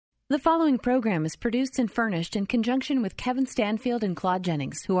The following program is produced and furnished in conjunction with Kevin Stanfield and Claude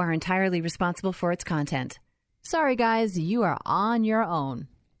Jennings, who are entirely responsible for its content. Sorry, guys, you are on your own.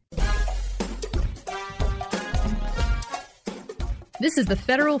 This is the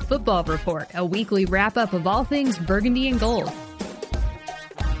Federal Football Report, a weekly wrap-up of all things burgundy and gold.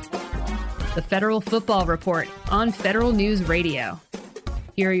 The Federal Football Report on Federal News Radio.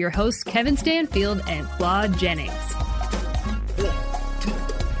 Here are your hosts, Kevin Stanfield and Claude Jennings.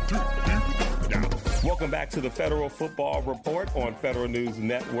 Welcome back to the Federal Football Report on Federal News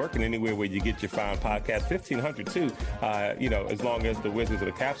Network and anywhere where you get your fine podcast. 1500 too, as long as the Wizards or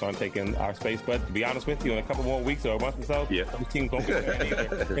the Caps aren't taking our space. But to be honest with you, in a couple more weeks or a month or so, those teams won't be there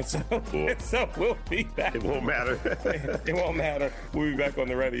either. And so we'll be back. It won't matter. It won't matter. We'll be back on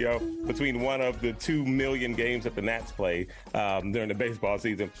the radio between one of the 2 million games that the Nats play during the baseball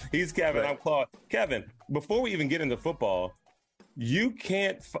season. He's Kevin. I'm Claude. Kevin, before we even get into football, you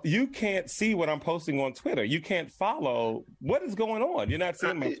can't see what I'm posting on Twitter. You can't follow what is going on. You're not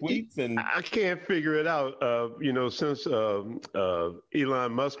seeing my tweets, and I can't figure it out. Since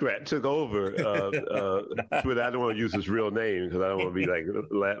Elon Muskrat took over Twitter, I don't want to use his real name because I don't want to be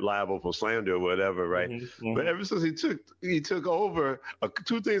like liable for slander or whatever, right? Mm-hmm. But ever since he took over,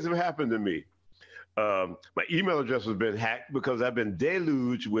 2 things have happened to me. My email address has been hacked because I've been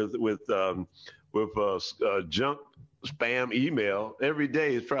deluged with junk spam email. Every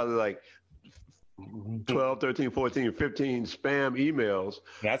day is probably like 12, 13, 14, 15 spam emails.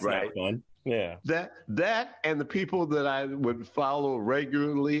 That's right. Not fun. Yeah. That and the people that I would follow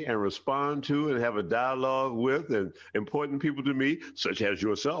regularly and respond to and have a dialogue with, and important people to me, such as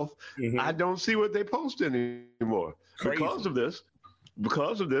yourself, I don't see what they post anymore. Crazy. Because of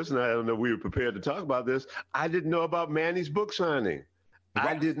this, and I don't know if we were prepared to talk about this, I didn't know about Manny's book signing. Right.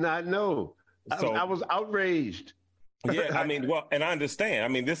 I did not know. I was outraged. Yeah, and I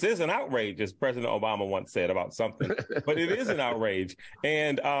understand. This is an outrage, as President Obama once said about something, but it is an outrage.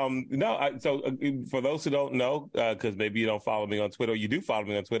 And for those who don't know, because maybe you don't follow me on Twitter, or you do follow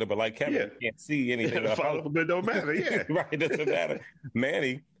me on Twitter, but like Kevin, you can't see anything. Follow me, it don't matter. Yeah, right, it doesn't matter.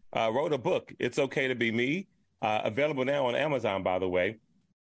 Manny wrote a book, It's Okay to Be Me, available now on Amazon, by the way.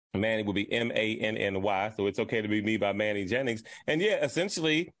 Manny will be Manny, so It's Okay to Be Me by Manny Jennings. And yeah,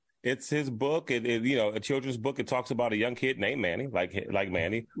 essentially, it's his book. A children's book. It talks about a young kid named Manny, like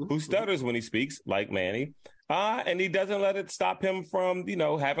Manny, who stutters when he speaks, like Manny, and he doesn't let it stop him from,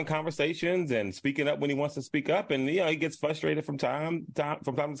 having conversations and speaking up when he wants to speak up. And he gets frustrated from time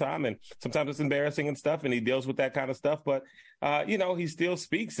to time, and sometimes it's embarrassing and stuff. And he deals with that kind of stuff. But he still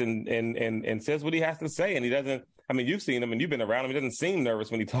speaks and says what he has to say, and he doesn't. You've seen him and you've been around him. He doesn't seem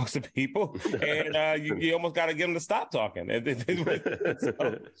nervous when he talks to people, and you almost got to get him to stop talking.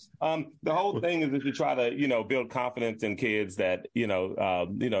 So, the whole thing is that you try to, build confidence in kids that,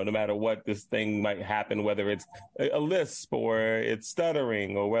 no matter what this thing might happen, whether it's a lisp or it's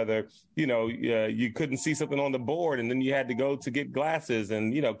stuttering, or whether, you couldn't see something on the board and then you had to go to get glasses,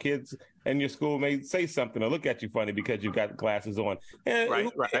 and, kids in your school may say something or look at you funny because you've got glasses on. And right.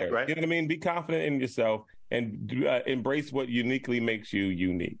 You know what I mean? Be confident in yourself and embrace what uniquely makes you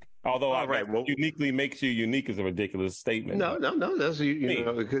unique. Although uniquely makes you unique is a ridiculous statement. No. That's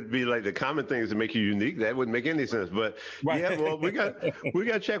it could be like the common things that make you unique. That wouldn't make any sense. But we got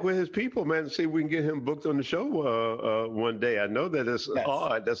to check with his people, man, to see if we can get him booked on the show one day. I know that it's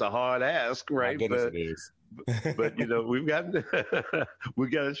hard. That's a hard ask, right? My goodness, it is. But we got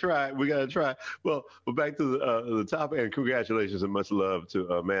to try. We got to try. Well, back to the topic, and congratulations and much love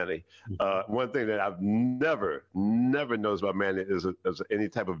to Manny. One thing that I've never noticed about Manny is any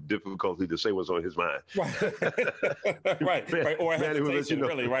type of difficulty to say what's on his mind. Right. Or a hesitation,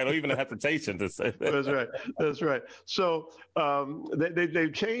 really, right? Or even a hesitation to say that. That's right. So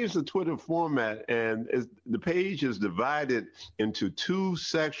they've changed the Twitter format, and the page is divided into 2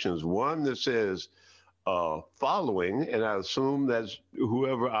 sections. One that says following, and I assume that's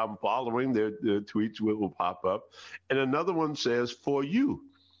whoever I'm following, their tweets will pop up. And another one says for you.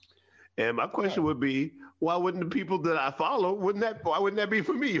 And my question would be, why wouldn't the people that I follow, why wouldn't that be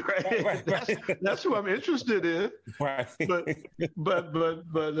for me, right? That's who I'm interested in. Right. But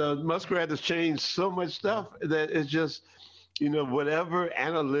Muskrat has changed so much stuff that it's just, whatever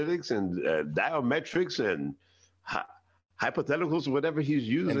analytics and diametrics and hypotheticals, whatever he's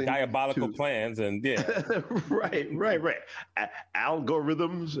using, and diabolical plans, and right.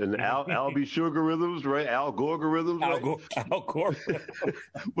 Algorithms and Albie Sugarithms, right? Algorithms,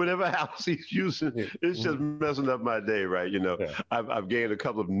 whatever else he's using, it's just messing up my day, right? I've gained a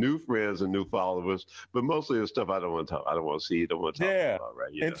couple of new friends and new followers, but mostly the stuff I don't want to talk. I don't want to see. Don't want to talk about,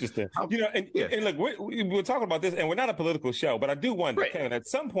 right? Interesting. And look, we're talking about this, and we're not a political show, but I do wonder, Kevin, at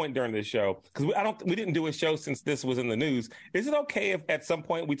some point during this show, because we didn't do a show since this was in the news. Is it okay if at some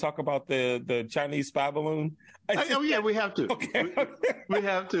point we talk about the Chinese spy balloon? We have to. Okay. We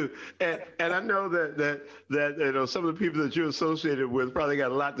have to. And I know that some of the people that you're associated with probably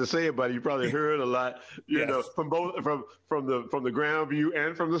got a lot to say about it. You probably heard a lot, from both from the ground view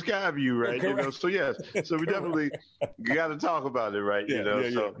and from the sky view, right? So yes. So we definitely got to talk about it, right?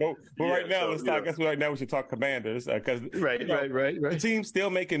 But right now, let's talk. I guess right now we should talk Commanders because right. The team's still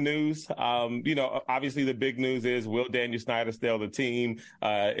making news. Obviously the big news is, will Daniel Snyder stay on the team?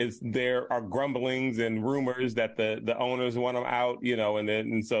 There are grumblings and rumors that the owners want him out,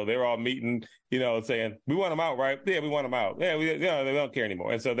 and so they're all meeting, saying, we want him out, right? Yeah, we want him out. Yeah, they don't care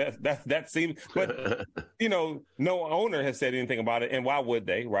anymore. And so that seems, but no owner has said anything about it, and why would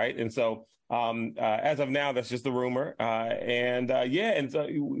they, right? And so as of now, that's just a rumor. And so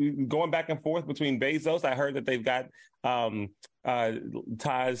going back and forth between Bezos, I heard that they've got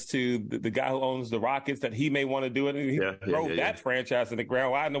ties to the guy who owns the Rockets, that he may want to do it. And he drove that franchise in the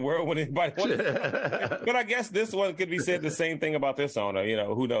ground. Why in the world would anybody want to? But I guess this one could be said the same thing about this owner.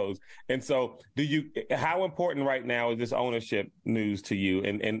 Who knows? And so, how important right now is this ownership news to you,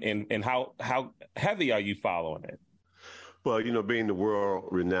 and how heavy are you following it? Well, being the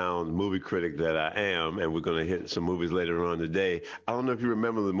world-renowned movie critic that I am, and we're going to hit some movies later on today, I don't know if you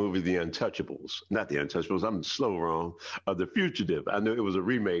remember the movie The Untouchables. Not The Untouchables, I'm slow wrong. The Fugitive. I know it was a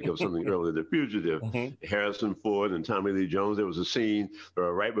remake of something earlier, The Fugitive. Harrison Ford and Tommy Lee Jones. There was a scene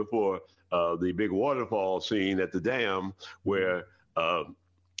right before the big waterfall scene at the dam where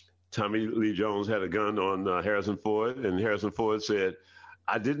Tommy Lee Jones had a gun on Harrison Ford, and Harrison Ford said,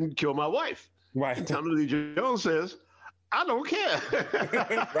 "I didn't kill my wife." Right. And Tommy Lee Jones says, "I don't care."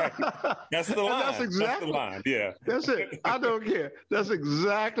 Right. That's the line. That's exactly the line. Yeah. That's it. I don't care. That's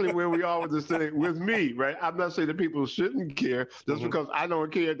exactly where we are with this thing. With me, right? I'm not saying that people shouldn't care. Just because I don't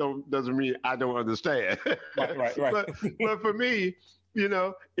care doesn't mean I don't understand. Right. But for me,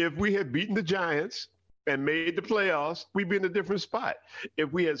 if we had beaten the Giants and made the playoffs, we'd be in a different spot.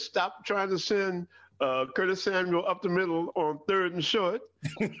 If we had stopped trying to send Curtis Samuel up the middle on 3rd and short,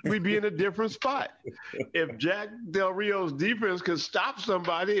 we'd be in a different spot. If Jack Del Rio's defense could stop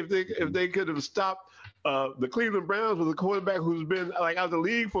somebody, if they could have stopped the Cleveland Browns with a quarterback who's been out of the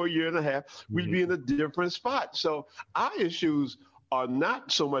league for a year and a half, we'd be in a different spot. So our issues are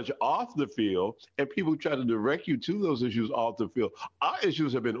not so much off the field, and people try to direct you to those issues off the field. Our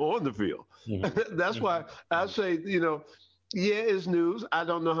issues have been on the field. That's why I say, it's news. I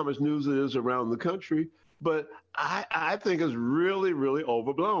don't know how much news it is around the country, but I think it's really, really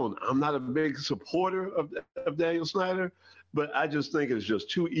overblown. I'm not a big supporter of Daniel Snyder, but I just think it's just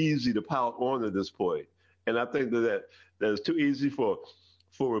too easy to pile on at this point. And I think that it's too easy for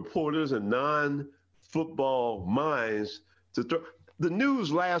reporters and non-football minds to throw. The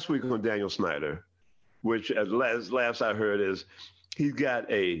news last week on Daniel Snyder, which at last I heard, is he's got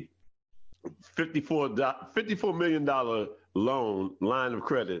a $54 million line of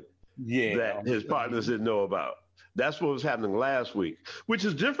credit that his partners didn't know about. That's what was happening last week, which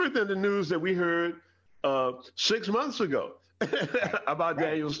is different than the news that we heard 6 months ago about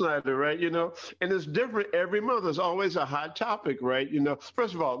Daniel Snyder, right? And it's different every month. It's always a hot topic, right?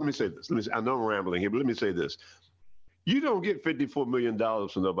 First of all, let me say this. I know I'm rambling here, but let me say this. You don't get $54 million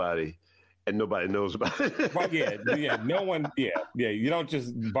from nobody, and nobody knows about it. Right, yeah. No one, you don't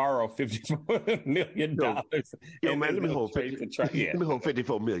just borrow $54 million. Man, let me hold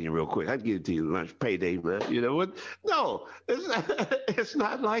 $54 million real quick. I'd give it to you lunch payday, man. You know what? No, it's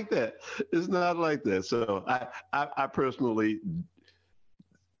not like that. It's not like that. So I personally,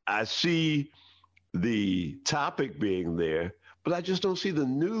 I see the topic being there, but I just don't see the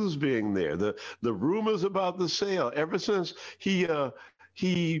news being there. The rumors about the sale, ever since he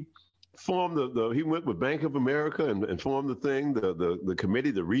formed he went with Bank of America and formed the thing, the committee,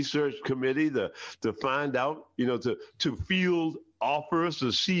 the research committee, to find out, to field offers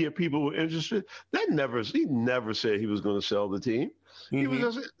to see if people were interested. He never said he was going to sell the team. He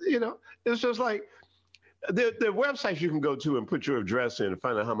was just, it's just like there are websites you can go to and put your address in and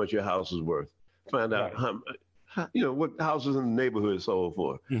find out how much your house is worth. Find out what houses in the neighborhood sold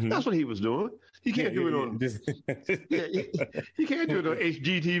for. Mm-hmm. That's what he was doing. He can't do it on. He can't do it on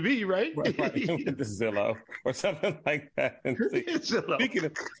HGTV, right? Zillow or something like that.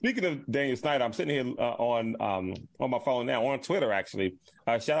 Speaking of Daniel Snyder, I'm sitting here on my phone now, on Twitter actually.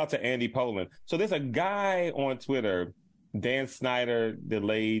 Shout out to Andy Poland. So there's a guy on Twitter, Dan Snyder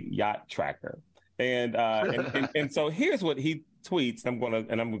Delayed Yacht Tracker, and so here's what he tweets. I'm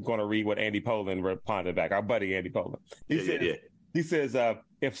gonna read what Andy Poland responded back. Our buddy Andy Poland. He says,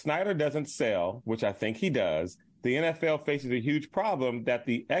 if Snyder doesn't sell, which I think he does, the NFL faces a huge problem that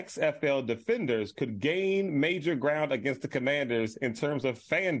the XFL defenders could gain major ground against the Commanders in terms of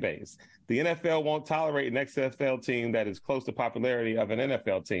fan base. The NFL won't tolerate an XFL team that is close to popularity of an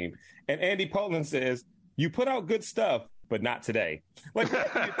NFL team. And Andy Poland says, you put out good stuff, but not today. Like,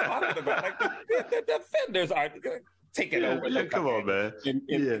 what are you talking about? Like, the defenders are taking over. Yeah, come on, man.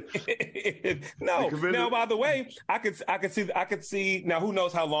 Now, by the way, I could see. Now, who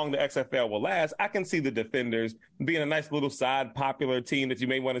knows how long the XFL will last? I can see the Defenders being a nice little side popular team that you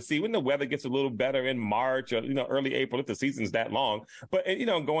may want to see when the weather gets a little better in March or early April if the season's that long. But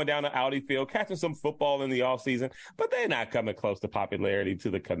going down to Audi Field, catching some football in the off season. But they're not coming close to popularity to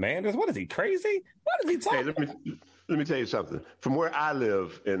the Commanders. What is he, crazy? What is he talking? Hey, let me tell you something. From where I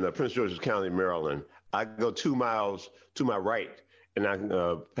live in Prince George's County, Maryland, I go 2 miles to my right, and I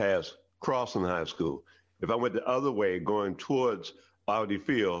can pass Crosland High School. If I went the other way, going towards Audi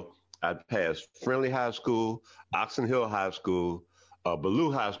Field, I'd pass Friendly High School, Oxon Hill High School,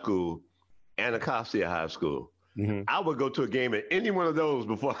 Ballou High School, Anacostia High School. Mm-hmm. I would go to a game at any one of those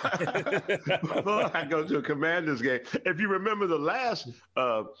before I go to a Commanders game. If you remember the last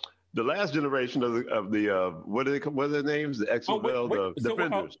generation of the what are their names? The XFL, the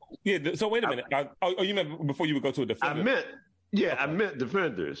Defenders. So wait a minute. You meant before you would go to a Defender? I meant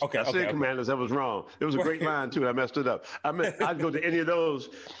Defenders. Okay. I said Commanders. That was wrong. It was a great line too. I messed it up. I meant I'd go to any of those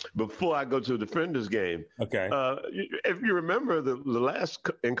before I go to a Defenders game. Okay. If you remember the last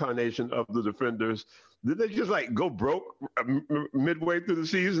incarnation of the Defenders, did they just go broke midway through the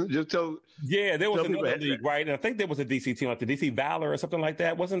season? There was another league, right? And I think there was a DC team, like the DC Valor or something like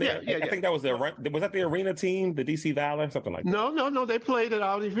that, wasn't there? Yeah. I think that was was that the arena team, the DC Valor, something like that? No. They played at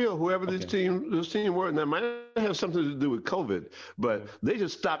Audi Field. Whoever this team were, and that might have something to do with COVID, but they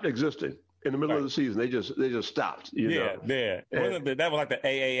just stopped existing in the middle of the season. They just stopped. Yeah. That was like the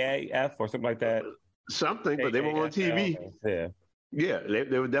AAAF or something like that. Something, but they were on TV. Yeah,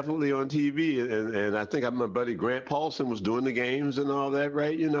 they were definitely on TV, and I think my buddy Grant Paulson was doing the games and all that,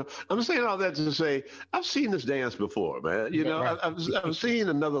 right? I'm saying all that to say I've seen this dance before, man. Right. I've seen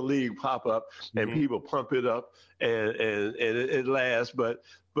another league pop up and people pump it up, and it lasts, but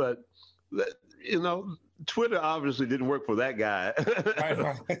Twitter obviously didn't work for that guy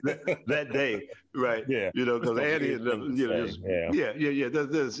that day, right? Yeah, because Andy,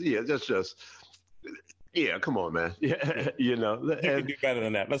 that's just. Yeah, come on, man. Yeah, you can do better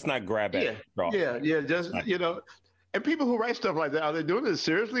than that. Let's not grab at it. Just and people who write stuff like that, are they doing it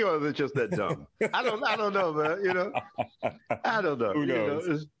seriously or are they just that dumb? I don't know, man. I don't know. Who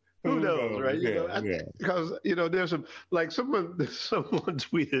knows? Who knows, right? Because there's someone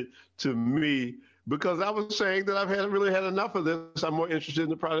tweeted to me because I was saying that I've really had enough of this. I'm more interested in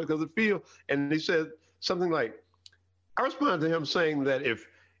the product of the field, and he said something like, I responded to him saying that if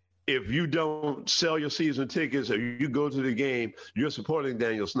you don't sell your season tickets or you go to the game, you're supporting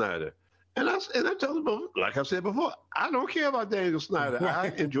Daniel Snyder. And I told him, like I said before, I don't care about Daniel Snyder.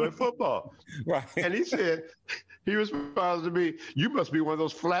 I enjoy football. Right. And he responded to me, you must be one of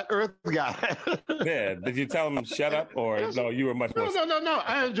those flat earth guys. Yeah. Did you tell him shut up or no, you were much more? No.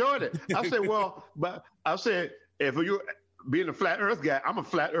 I enjoyed it. I said, if you being a flat earth guy, I'm a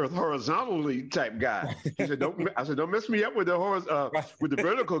flat earth horizontally type guy. He said, don't mess me up with the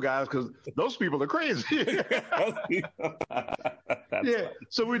vertical guys because those people are crazy.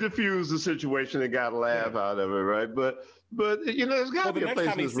 So we diffused the situation and got a laugh out of it, right? But there's got to be a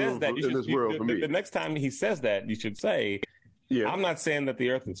place in this world for me. The next time he says that, you should say, I'm not saying that the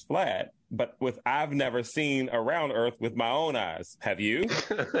earth is flat, but I've never seen around Earth with my own eyes. Have you?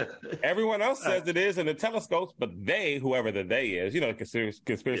 Everyone else says it is in the telescopes, but whoever the they is,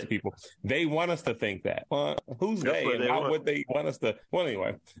 conspiracy people, they want us to think that. Well, who's they? And why would they want us to? Well,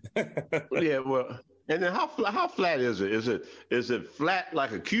 anyway. And then how flat is it? Is it flat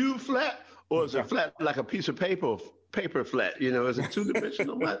like a cube flat, or is it flat like a piece of paper flat? Is it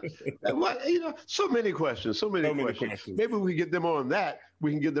two-dimensional? What? So many questions. So many questions. Maybe we get them on that. We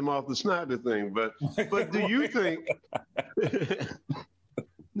can get them off the Snyder thing. But do you think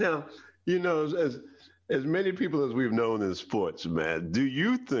now, as many people as we've known in sports, man, do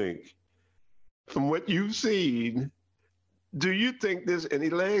you think from what you've seen, do you think there's any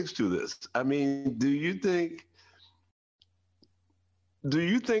legs to this? I mean, do you think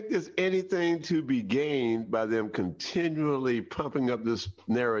there's anything to be gained by them continually pumping up this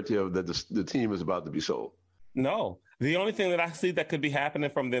narrative that the team is about to be sold? No. The only thing that I see that could be happening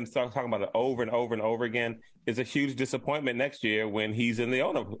from them talking about it over and over and over again is a huge disappointment next year when he's in the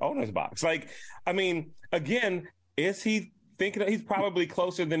owner's box. Like, I mean, again, is he thinking that he's probably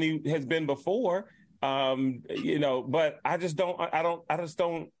closer than he has been before? But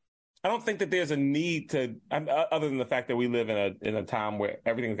I don't think that there's a need to, other than the fact that we live in a time where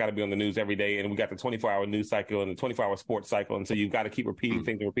everything's got to be on the news every day, and we got the 24-hour news cycle and the 24-hour sports cycle, and so you've got to keep repeating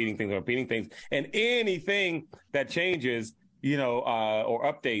things, and anything that changes, or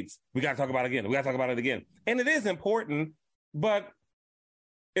updates, we got to talk about it again. We got to talk about it again, and it is important, but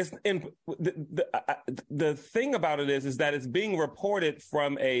it's the thing about it is that it's being reported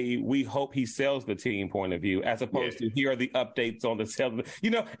from a we hope he sells the team point of view, as opposed to here are the updates on the sale,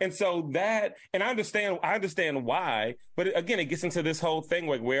 and so that, and I understand why, but again, it gets into this whole thing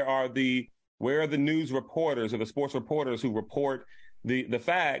like where are the news reporters or the sports reporters who report the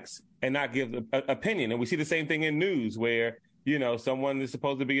facts and not give an opinion, and we see the same thing in news where someone is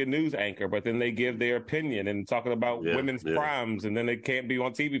supposed to be a news anchor, but then they give their opinion and talking about women's crimes, and then they can't be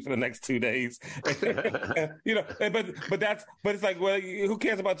on TV for the next 2 days. But it's like, well, who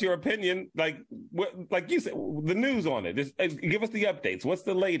cares about your opinion? Like you said, the news on it. Just give us the updates. What's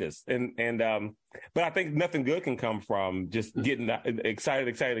the latest? But I think nothing good can come from just getting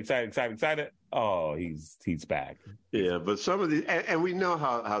excited. Oh, he's back. Yeah, but some of the and we know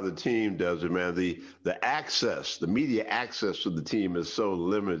how the team does it, man. The media access to the team is so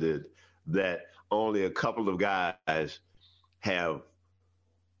limited that only a couple of guys have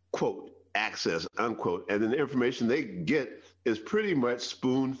quote access unquote, and then the information they get is pretty much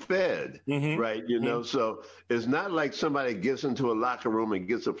spoon-fed, right? So it's not like somebody gets into a locker room and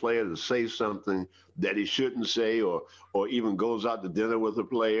gets a player to say something that he shouldn't say, or even goes out to dinner with a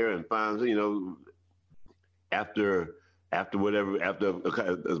player and finds, after as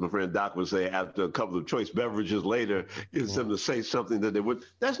my friend Doc would say, after a couple of choice beverages later, gets them to say something that they would.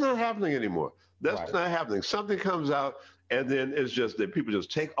 That's not happening anymore. That's not happening. Something comes out, and then it's just that people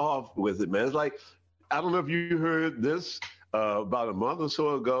just take off with it, man. It's like, I don't know if you heard this about a month or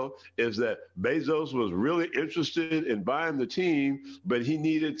so ago, is that Bezos was really interested in buying the team, but he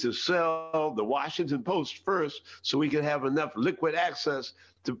needed to sell the Washington Post first so he could have enough liquid access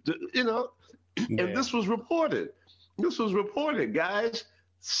to and this was reported. Guys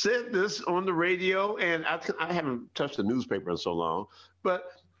said this on the radio, and I haven't touched the newspaper in so long,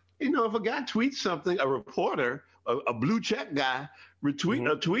 but if a guy tweets something, a reporter, a blue check guy,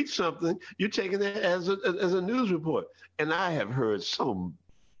 tweets something, you're taking that as a news report. And I have heard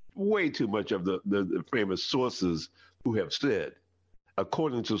way too much of the famous sources who have said,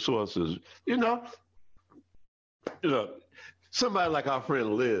 according to sources, somebody like our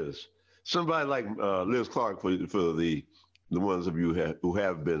friend Liz, somebody like Liz Clark for the ones of you who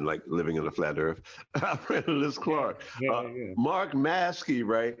have been like living in a flat earth, our friend Liz Clark, Mark Maskey,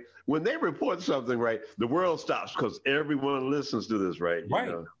 right? When they report something, right, the world stops because everyone listens to this, right?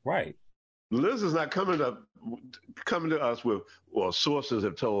 Right. Liz is not coming to us with, well, sources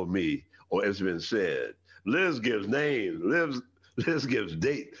have told me, or it's been said. Liz gives names. Liz gives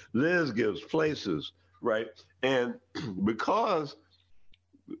dates. Liz gives places, right? And because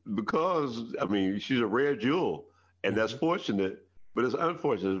I mean, she's a rare jewel, and that's fortunate, but it's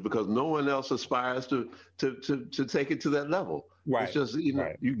unfortunate because no one else aspires to take it to that level. Right. It's just, you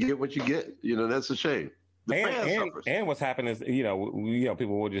get what you get. That's a shame. And what's happened is,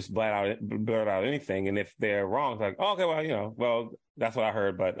 people will just blurt out anything, and if they're wrong, it's like, oh, okay, well, that's what I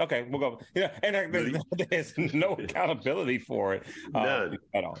heard, but okay, we'll go. And there's no accountability for it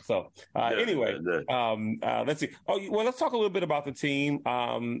at all. So anyway, let's see. Let's talk a little bit about the team.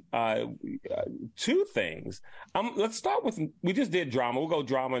 Two things. Let's start with, we just did drama. We'll go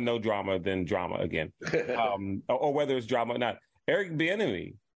drama, no drama, then drama again, or whether it's drama or not. Eric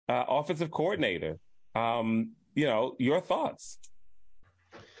Bieniemy, offensive coordinator. Your thoughts?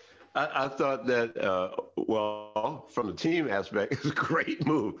 I thought that, from the team aspect, it's a great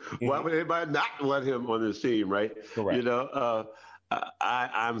move. Why would anybody not want him on this team, right? Correct.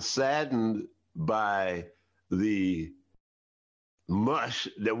 I'm saddened by the mush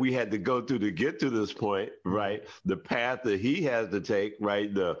that we had to go through to get to this point, right? The path that he has to take, right?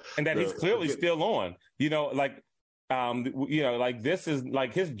 And that he's clearly still on. This is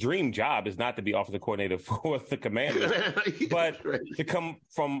like his dream job is not to be offensive coordinator for the Commanders, but right. to come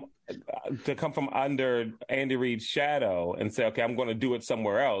from under Andy Reid's shadow and say, okay, I'm going to do it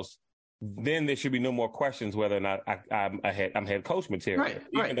somewhere else. then there should be no more questions whether or not I'm head coach material,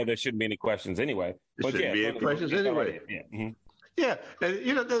 even though there shouldn't be any questions anyway. There shouldn't be any questions anyway. Yeah. Mm-hmm. Yeah,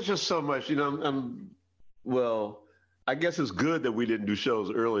 and there's just so much. Well, I guess it's good that we didn't do shows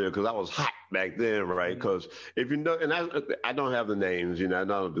earlier because I was hot back then, right? Because if you know, and I don't have the names, I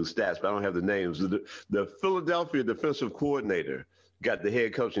don't do stats, but I don't have the names. The Philadelphia defensive coordinator got the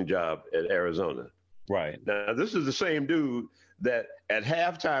head coaching job at Arizona. Right. Now, this is the same dude that at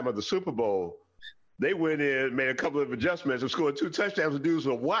halftime of the Super Bowl, they went in, made a couple of adjustments, and scored 2 touchdowns. The dudes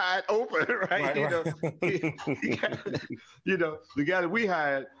were wide open, right? The guy that we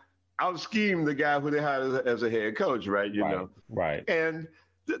hired out-schemed the guy who they hired as a head coach, right? Right. And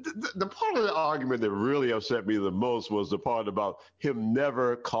the part of the argument that really upset me the most was the part about him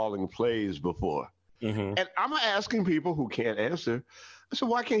never calling plays before. Mm-hmm. And I'm asking people who can't answer, so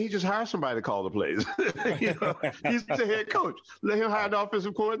why can't he just hire somebody to call the plays? He's the head coach. Let him hire the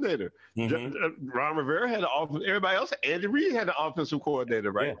offensive coordinator. Mm-hmm. Ron Rivera had everybody else. Andy Reid had the offensive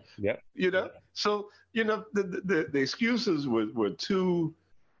coordinator, right? Yeah. So the excuses were too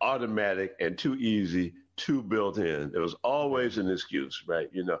automatic and too easy, too built in. There was always an excuse, right?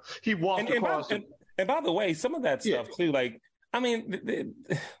 He walked across. And by the way, some of that stuff too. Like, I mean,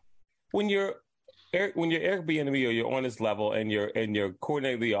 when you're Eric Bieniemy or you're on this level and you're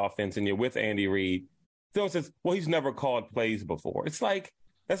coordinating the offense and you're with Andy Reid, someone says, "Well, he's never called plays before." It's like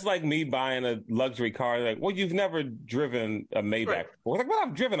that's like me buying a luxury car. Like, well, you've never driven a Maybach before. Like, well,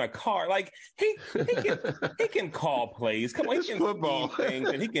 I've driven a car. Like he can call plays. Come on, he can football things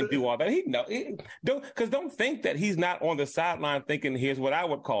and he can do all that. Don't think that he's not on the sideline thinking, "Here's what I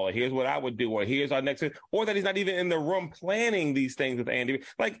would call it. Here's what I would do, or here's our next," or that he's not even in the room planning these things with Andy Reid.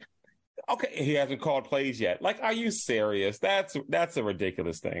 Like. Okay, he hasn't called plays yet. Like, are you serious? That's a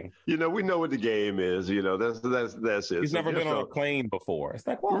ridiculous thing. We know what the game is. That's it. He's never been on a plane before. It's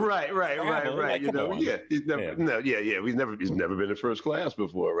like, well, right. Like, he's never been in first class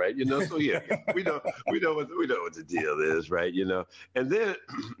before, right? So we know what the deal is, right? And then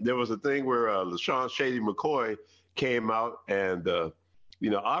there was a thing where LaShawn Shady McCoy came out and.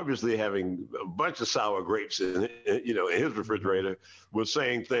 Obviously having a bunch of sour grapes in his refrigerator, was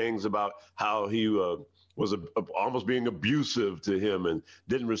saying things about how he was almost being abusive to him and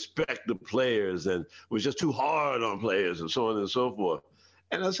didn't respect the players and was just too hard on players and so on and so forth.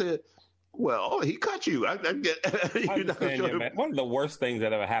 And I said, well, he cut you. I get, One of the worst things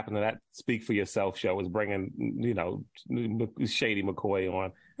that ever happened to that Speak for Yourself show was bringing, Shady McCoy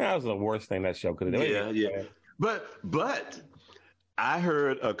on. That was the worst thing that show could have done. Yeah. But I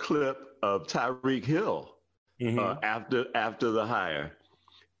heard a clip of Tyreek Hill after the hire,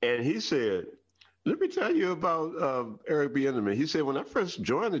 and he said, "Let me tell you about Eric Bieniemy." He said, "When I first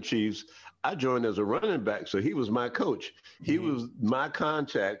joined the Chiefs, I joined as a running back, so he was my coach. He was my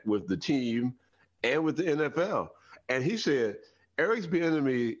contact with the team and with the NFL." And he said, Eric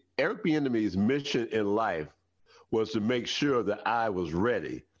Bieniemy's mission in life was to make sure that I was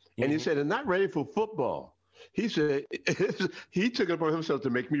ready, and he said, "And not ready for football." He said he took it upon himself to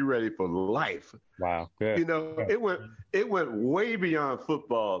make me ready for life. Wow. Good. It went way beyond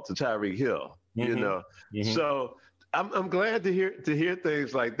football to Tyreek Hill. So I'm glad to hear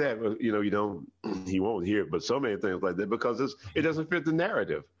things like that. He won't hear it, but so many things like that because it doesn't fit the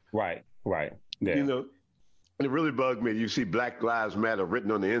narrative. Right. Yeah. It really bugged me. You see Black Lives Matter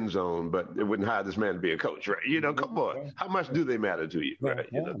written on the end zone, but it wouldn't hire this man to be a coach, right? Come on. How much do they matter to you? Right?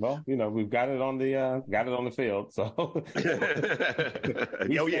 Well, we've got it on the field, so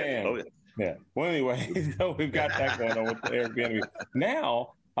yeah. Well, anyway, so we've got that going on with Eric Bieniemy.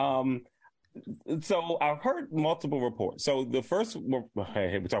 Now, so I've heard multiple reports. So the first,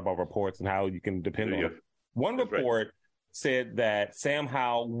 hey, we talk about reports and how you can depend on it. One report said that Sam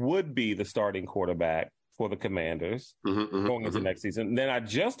Howell would be the starting quarterback for the Commanders going into next season. And then I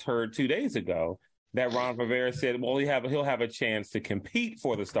just heard 2 days ago that Ron Rivera said, well, he'll have a chance to compete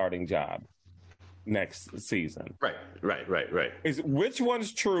for the starting job next season. Right. Which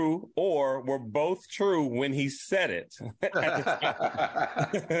one's true, or were both true when he said it?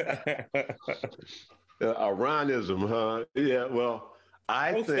 Ronism, huh? Yeah, well,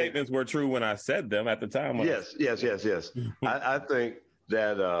 I think... Both statements were true when I said them at the time. Yes. I think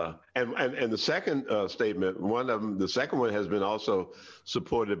that and the second statement, one of them, the second one has been also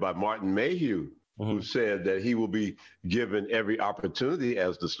supported by Martin Mayhew, who said that he will be given every opportunity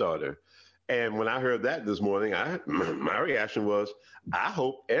as the starter. And when I heard that this morning, my reaction was, I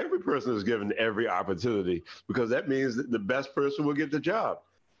hope every person is given every opportunity, because that means that the best person will get the job.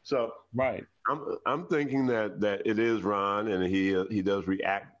 So I'm thinking that it is Ron, and he does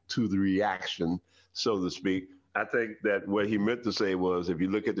react to the reaction, so to speak. I think that what he meant to say was, if you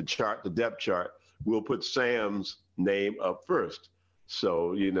look at the chart, the depth chart, we'll put Sam's name up first. So,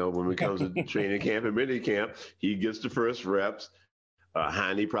 when it comes to training camp and mini camp, he gets the first reps.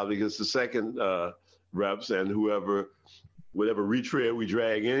 Heine probably gets the second reps, and whatever retread we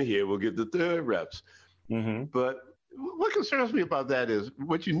drag in here will get the third reps. Mm-hmm. But what concerns me about that is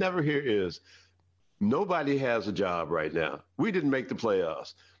what you never hear is nobody has a job right now. We didn't make the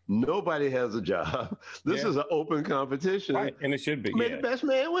playoffs. Nobody has a job. This is an open competition. Right, and it should be. May the best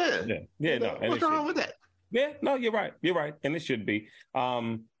man win. Yeah. What's wrong with that? Yeah, no, you're right. And it should be.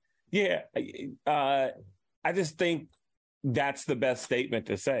 I just think that's the best statement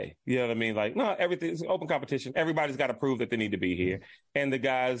to say. You know what I mean? Like, no, everything's open competition. Everybody's got to prove that they need to be here. And the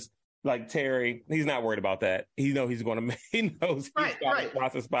guys like Terry, he's not worried about that. He knows he's got a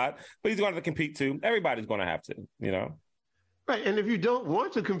roster spot, but he's going to compete too. Everybody's going to have to, Right, and if you don't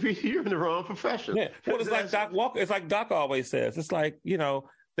want to compete, you're in the wrong profession. Yeah. Well, it's like Doc Walker. It's like Doc always says. It's like, they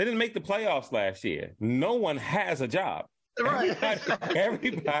didn't make the playoffs last year. No one has a job. Right.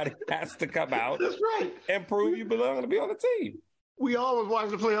 Everybody has to come out. That's right. And prove you belong to be on the team. We all was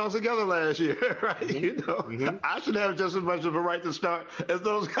watching the playoffs together last year, right? Mm-hmm. I should have just as much of a right to start as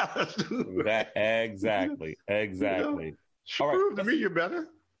those guys do. Exactly. Prove to me you're better.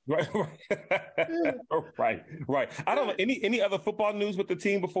 Right. I don't know any other football news with the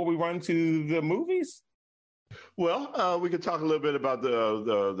team before we run to the movies. Well, we could talk a little bit about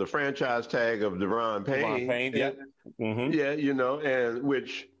the franchise tag of Deron Payne. Yeah. Mm-hmm. Yeah, and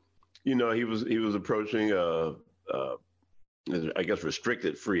which, he was approaching I guess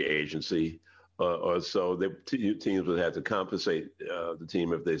restricted free agency, or so. Teams would have to compensate the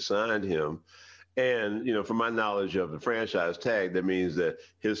team if they signed him. And, from my knowledge of the franchise tag, that means that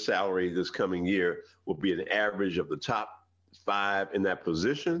his salary this coming year will be an average of the top 5 in that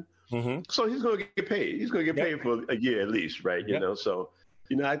position. Mm-hmm. So he's going to get paid. He's going to get paid for a year at least, right? So,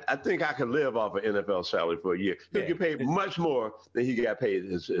 I think I could live off an NFL salary for a year. He'll get paid much more than he got paid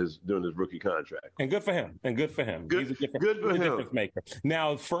during his rookie contract. And good for him. He's a difference maker.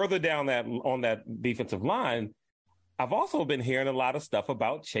 Now, further down on that defensive line, I've also been hearing a lot of stuff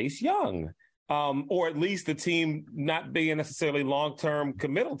about Chase Young. Or at least the team not being necessarily long-term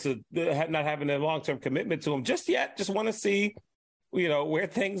committal to not having a long-term commitment to him just yet. Just want to see, where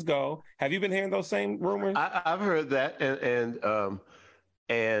things go. Have you been hearing those same rumors? I've heard that,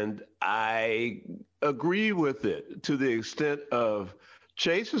 and I agree with it to the extent of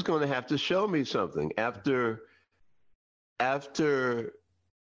Chase is going to have to show me something after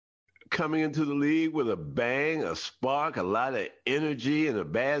coming into the league with a bang, a spark, a lot of energy in a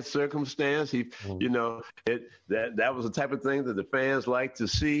bad circumstance. That was the type of thing that the fans like to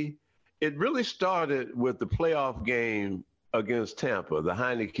see. It really started with the playoff game against Tampa, the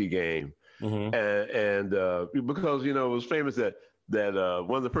Heineke game. Mm-hmm. And because, it was famous that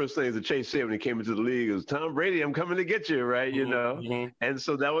one of the first things that Chase said when he came into the league is, Tom Brady, I'm coming to get you, right? Mm-hmm. And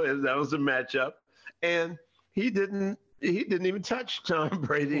so that was the matchup. And he didn't even touch Tom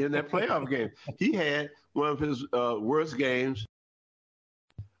Brady in that playoff game. He had one of his worst games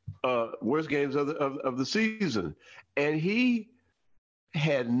of the season. And he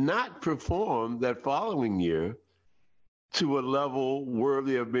had not performed that following year to a level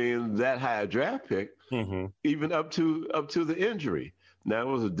worthy of being that high a draft pick, mm-hmm. even up to the injury. Now, it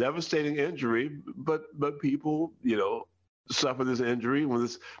was a devastating injury, but people, suffer this injury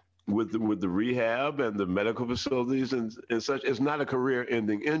with the rehab and the medical facilities and such. It's not a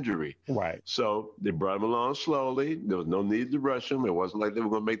career-ending injury. Right. So they brought him along slowly. There was no need to rush him. It wasn't like they were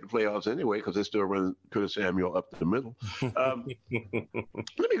going to make the playoffs anyway because they still run Curtis Samuel up the middle. Let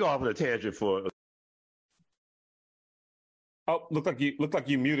me go off on a tangent for. Oh, looked like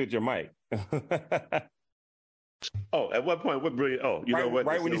you muted your mic. Oh, at what point? What brilliant? Oh, you know what?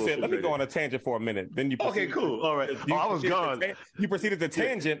 Right when you said, "Let me go on a tangent for a minute," then you. Okay, cool. All right. I was gone. You proceeded to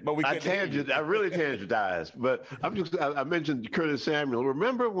tangent, but I really tangentized. But I mentioned Curtis Samuel.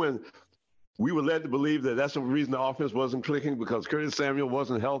 Remember when we were led to believe that that's the reason the offense wasn't clicking because Curtis Samuel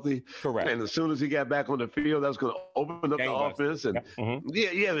wasn't healthy? Correct. And as soon as he got back on the field, that was going to open up the offense. And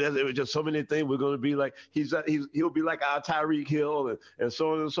there were just so many things. We're going to be like he'll be like our Tyreek Hill and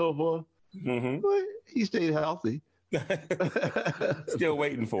so on and so forth. Mm-hmm. But he stayed healthy. Still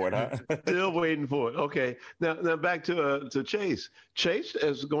waiting for it, huh? Still waiting for it. Okay. Now back to Chase. Chase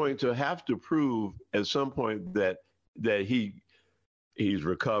is going to have to prove at some point that he's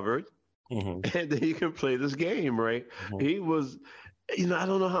recovered, mm-hmm. and that he can play this game, right? Mm-hmm. He was, I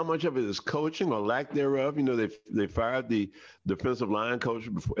don't know how much of it is coaching or lack thereof. They fired the defensive line coach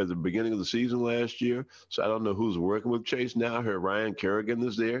at the beginning of the season last year, so I don't know who's working with Chase now. I heard Ryan Kerrigan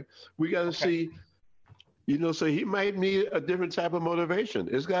is there. We got to see. So he might need a different type of motivation.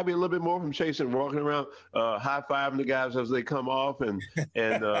 It's got to be a little bit more from Chase than walking around high-fiving the guys as they come off and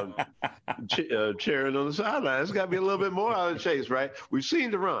cheering on the sideline. It's got to be a little bit more out of Chase, right? We've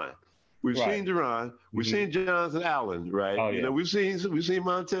seen Deron. We've seen Deron. We've seen Jonathan Allen, right? Oh, yeah. We've seen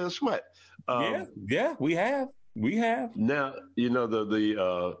Montez Sweat. Yeah, we have. Now,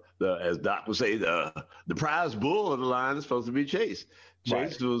 the as Doc would say, the prize bull of the line is supposed to be Chase.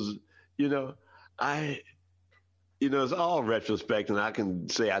 Chase was, it's all retrospect, and I can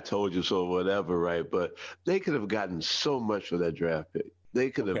say I told you so, whatever, right? But they could have gotten so much for that draft pick. They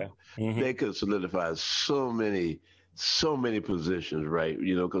could have, they could have solidified so many positions, right?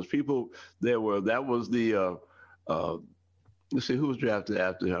 Because that was the. Let's see who was drafted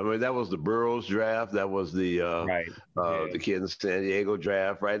after him. I mean, that was the Burrows draft. That was the the kid in San Diego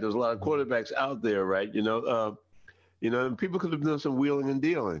draft, right? There's a lot of quarterbacks out there, right? And people could have done some wheeling and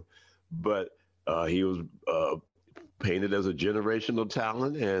dealing, but he was painted as a generational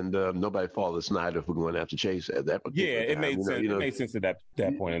talent, and nobody followed Snyder for going after Chase at that particular time. It made sense. It made sense at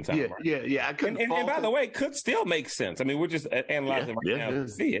that point in time. Yeah. I couldn't. And by the way, it could still make sense. I mean, we're just analyzing right now to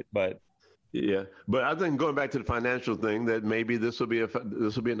see it, but. Yeah, but I think going back to the financial thing, that maybe this will be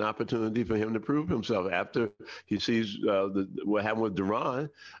an opportunity for him to prove himself after he sees what happened with Deron.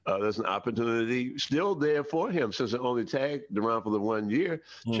 There's an opportunity still there for him since it only tagged Deron for the 1 year.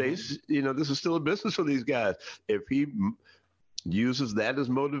 Chase, this is still a business for these guys. If he uses that as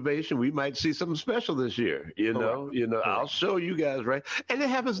motivation, we might see something special this year. I'll show you guys, right? And it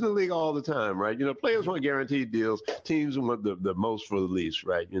happens in the league all the time, right? Players want guaranteed deals. Teams want the most for the least,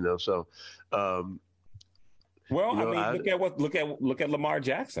 right? So. Look at Lamar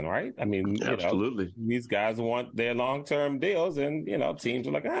Jackson, right? I mean, absolutely. These guys want their long-term deals, and teams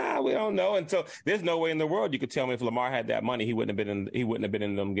are like, we don't know. And so there's no way in the world you could tell me if Lamar had that money, he wouldn't have been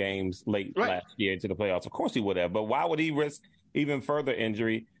in them games late last year into the playoffs. Of course he would have, but why would he risk even further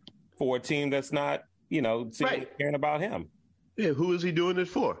injury for a team that's not, caring about him? Yeah, who is he doing it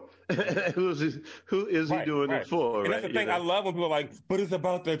for? Who is he doing it for? And that's the thing. I love when people are like, but it's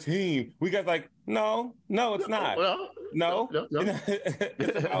about the team. We guys like, no, it's not. No.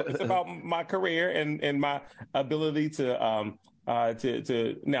 It's about my career and my ability to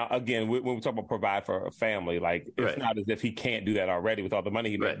now again when we talk about provide for a family, like it's not as if he can't do that already with all the money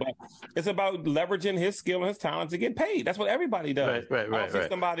he made, but it's about leveraging his skill and his talent to get paid. That's what everybody does. Right.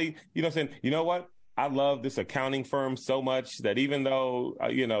 Somebody, saying, you know what? I love this accounting firm so much that even though,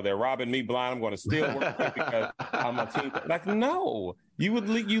 they're robbing me blind, I'm going to still work with because I'm a team. Like, no, you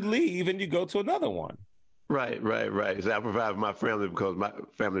leave and you go to another one. Right. So I provide for my family because my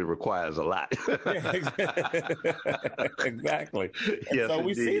family requires a lot. Exactly. Yes, so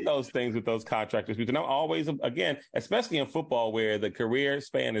we indeed. see those things with those contractors. And I'm always, again, especially in football where the career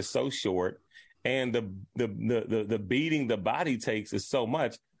span is so short and the beating the body takes is so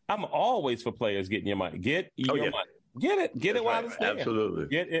much. I'm always for players getting your money. Get your money. Get it. Get it while it's there. Absolutely.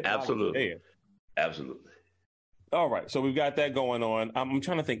 Get it. Absolutely. Absolutely. All right. So we've got that going on. I'm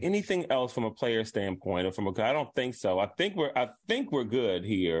trying to think anything else from a player standpoint or I don't think so. I think we're good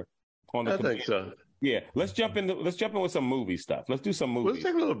here on the think so. Yeah. Let's jump in with some movie stuff. Let's do some movies. Let's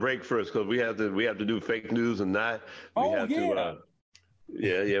take a little break first because we have to do fake news and not. We got to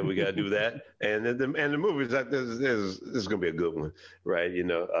do that. And the movies, this is going to be a good one, right?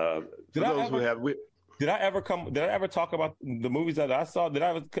 Did I ever talk about the movies that I saw? Did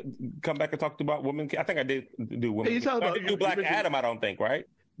I ever come back and talk about Women? I think I did do Women. You talking about do Black Adam? I don't think, right?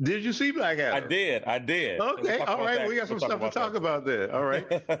 Did you see Black Adam? I did. Okay, all right. We got some stuff to talk about there. All right.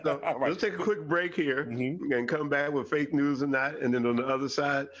 So all right. Let's take a quick break here and come back with fake news and that. And then on the other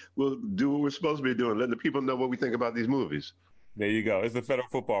side, we'll do what we're supposed to be doing, letting the people know what we think about these movies. There you go. It's the Federal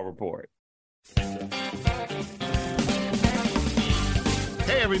Football Report.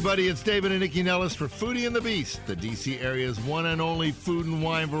 Hey, everybody, it's David and Nikki Nellis for Foodie and the Beast, the D.C. area's one and only food and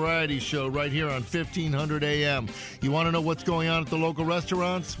wine variety show right here on 1500 AM. You want to know what's going on at the local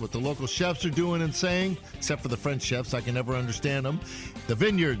restaurants, what the local chefs are doing and saying, except for the French chefs, I can never understand them, the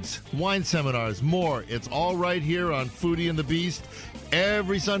vineyards, wine seminars, more. It's all right here on Foodie and the Beast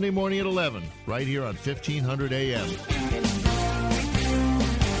every Sunday morning at 11, right here on 1500 AM.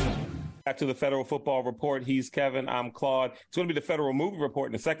 Back to the Federal Football Report. He's Kevin. I'm Claude. It's going to be the Federal Movie Report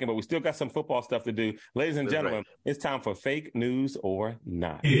in a second, but we still got some football stuff to do. Ladies and gentlemen, It's time for Fake News or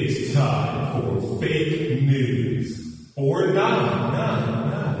Not. It's time for Fake News or Not.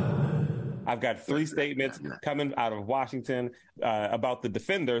 I've got three statements coming out of Washington about the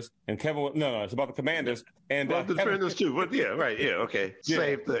Defenders, and Kevin. No, it's about the Commanders. And the Defenders too. But okay,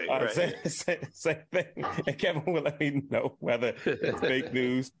 same thing. Right. Same thing. And Kevin will let me know whether it's fake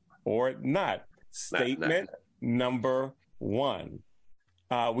news or not. Statement number one.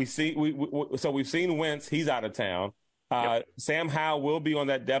 We've seen Wentz. He's out of town. Sam Howell will be on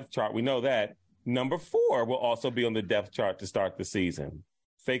that depth chart. We know that. Number 4 will also be on the depth chart to start the season.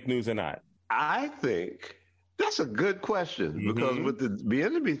 Fake news or not? I think that's a good question because with the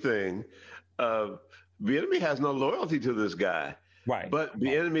Bieniemy thing, Bieniemy has no loyalty to this guy. Right. But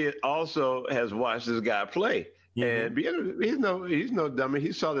Bieniemy also has watched this guy play. And Bieniemy, he's no dummy.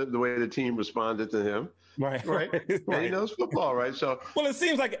 He saw the way the team responded to him. Right. And he knows football, right? So, well, it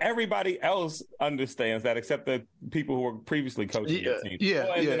seems like everybody else understands that, except the people who were previously coaching the team.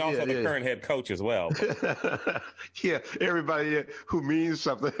 And also the current head coach as well. Everybody who means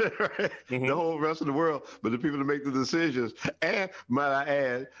something, right? The whole rest of the world, but the people that make the decisions. And might I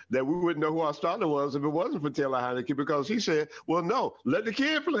add that we wouldn't know who our starter was if it wasn't for Taylor Heineke, because he said, "Well, no, let the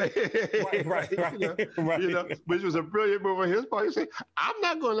kid play." Right. Which was a brilliant move on his part. He said, "I'm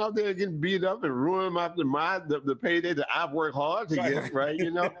not going out there and getting beat up and ruin the payday that I've worked hard to get, right?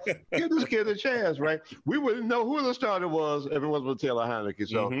 Give this kid a chance, right?" We wouldn't know who the starter was if it wasn't for Taylor Heineke.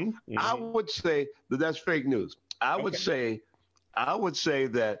 So I would say that that's fake news. I would say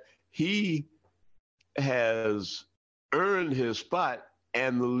that he has earned his spot,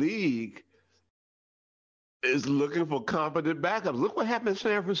 and the league is looking for competent backups. Look what happened in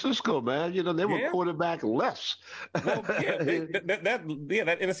San Francisco, man. They were quarterback less. Well, that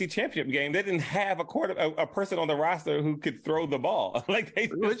NFC Championship game, they didn't have a person on the roster who could throw the ball. Like they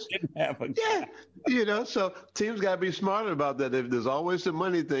just didn't have a guy. So teams got to be smarter about that. If there's always the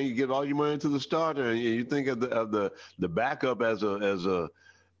money thing, you give all your money to the starter, and you think of the backup as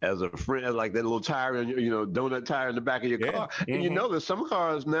a friend, like that little tire, donut tire in the back of your car. And that some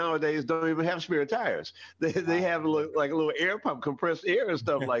cars nowadays don't even have spare tires. They have like a little air pump, compressed air and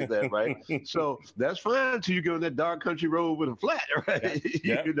stuff like that, right? So that's fine until you go on that dark country road with a flat, right?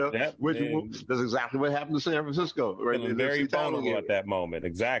 That's exactly what happened to San Francisco, right? Very vulnerable at that moment.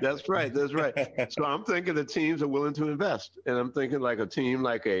 Exactly. That's right. So I'm thinking the teams are willing to invest, and I'm thinking like a team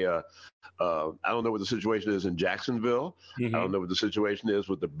like I don't know what the situation is in Jacksonville. I don't know what the situation is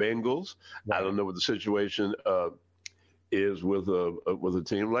with the Bengals. Right. I don't know what the situation is with a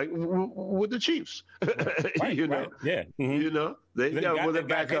team like with the Chiefs. Right. Yeah. They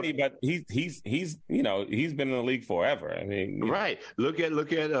back up. But he's been in the league forever. I mean, right. Look at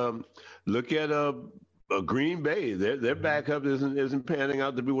Green Bay, their backup isn't panning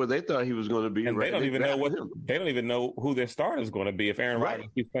out to be what they thought he was going to be. And they don't even know who their starter is going to be if Aaron Rodgers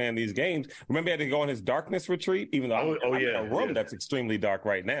keeps playing these games. Remember, he had to go on his darkness retreat, even though I'm in a room that's extremely dark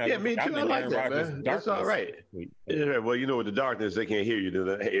right now. Yeah, me too. I like that, man. That's all right. Yeah, well, with the darkness, they can't hear you.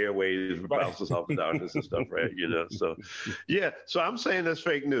 The airways bounces off the darkness and stuff, right? So So I'm saying that's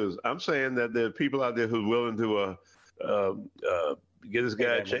fake news. I'm saying that there are people out there who's willing to get this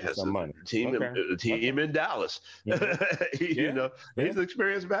guy a chance. The team in Dallas. He's an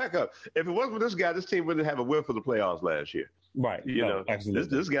experienced backup. If it wasn't for this guy, this team wouldn't have a whiff for the playoffs last year. Right.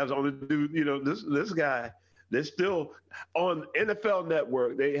 Absolutely. This guy's only this guy. They're still on NFL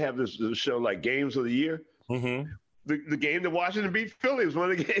Network. They have this show like Games of the Year. The game that Washington beat Philly was one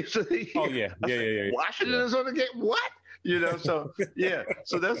of the games of the year. Oh yeah. Washington is on the game. What?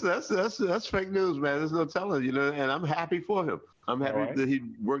 So that's fake news, man. There's no telling, and I'm happy for him. I'm happy that he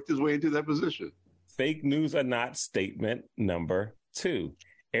worked his way into that position. Fake news or not, statement number 2.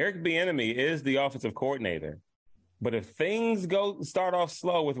 Eric Bieniemy is the offensive coordinator, but if things start off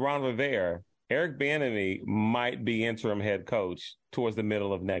slow with Ron Rivera, Eric Bieniemy might be interim head coach towards the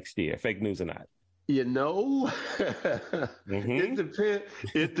middle of next year. Fake news or not? It depends.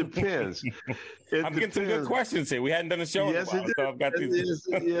 It depends. I'm getting some good questions here. We hadn't done a show in a while, so I've got these.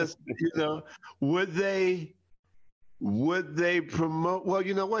 Yes. Would they promote? Well,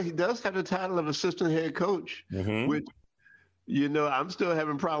 you know what? He does have the title of assistant head coach, which, I'm still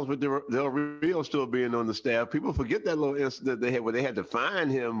having problems with Del Rio still being on the staff. People forget that little incident they had where they had to fine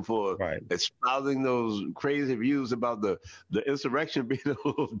him for espousing those crazy views about the insurrection being a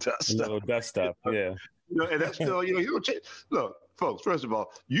little dust stuff. Yeah. And that's still, you don't change. Look, folks, first of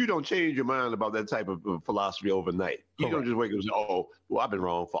all, you don't change your mind about that type of philosophy overnight. You don't just wake up and say, "Oh, well, I've been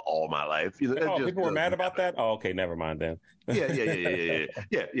wrong for all my life." People were mad about that? Oh, okay, never mind then.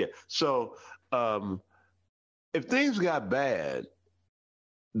 Yeah. So, if things got bad,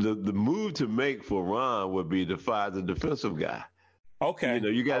 the move to make for Ron would be to fire the defensive guy. Okay.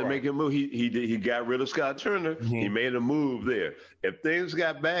 You got to make a move. He got rid of Scott Turner. He made a move there. If things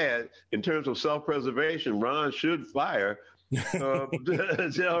got bad in terms of self-preservation, Ron should fire Del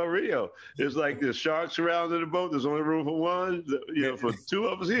Rio. It's like there's sharks around in the boat. There's only room for one. For two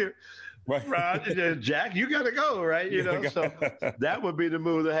of us here. Ron, Jack, you got to go, right? So that would be the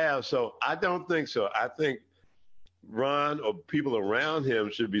move to have. So I don't think so. I think Ron or people around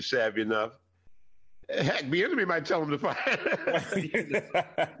him should be savvy enough. Heck, the enemy might tell him to find.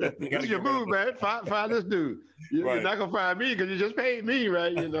 This is your move, man. Find this dude. You're not gonna find me because you just paid me,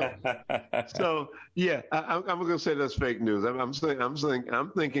 right? So yeah, I'm gonna say that's fake news. I'm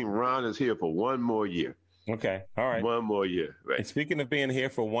thinking Ron is here for one more year. Okay, all right. One more year, right? And speaking of being here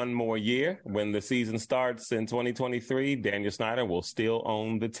for one more year, when the season starts in 2023, Daniel Snyder will still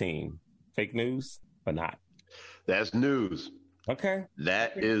own the team. Fake news or not? That's news. Okay,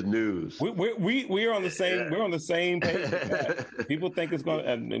 that is news. We're on the same. We're on the same page. People think it's going,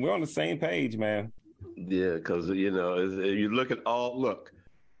 and we're on the same page, man. Yeah, because you look at all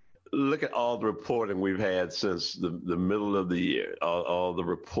the reporting we've had since the middle of the year. All the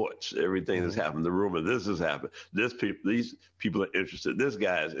reports, everything that's happened. The rumor, this has happened. These people are interested. This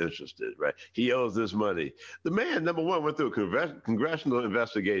guy is interested, right? He owes this money. The man, number one, went through a congressional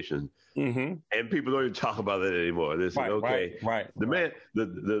investigation. And people don't even talk about that anymore. They say, right. The man,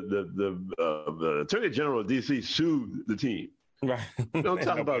 the Attorney General of D.C. sued the team. Right. Don't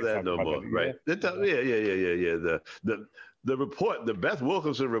talk about that no more. Right. Yeah. The report, the Beth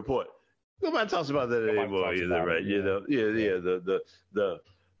Wilkinson report. Nobody talks about that anymore either, right?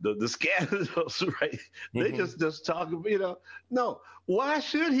 The scandals, right? They just talk. No. Why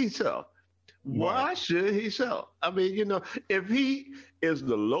should he sell? Why should he sell? I mean, if he is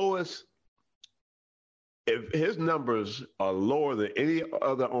the lowest, if his numbers are lower than any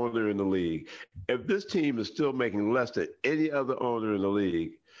other owner in the league, if this team is still making less than any other owner in the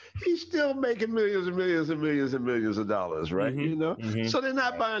league, he's still making millions and millions and millions and millions of dollars, right? So they're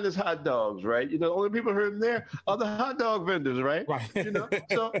not buying his hot dogs, right? The only people hurting there are the hot dog vendors, right?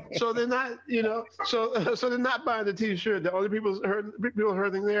 So they're not, so they're not buying the T-shirt. The only people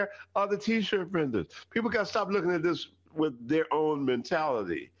hurting there are the T-shirt vendors. People got to stop looking at this with their own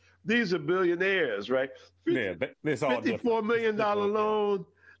mentality. These are billionaires, right? $54 million loan.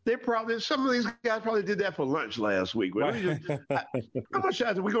 Some of these guys probably did that for lunch last week. Right? How much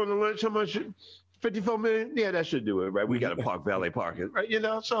after we going to lunch? How much? 54 million? Yeah, that should do it, right? We got to park valet parking, right?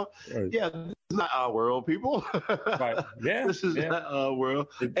 So, yeah, this is not our world, people. Yeah, this is not our world.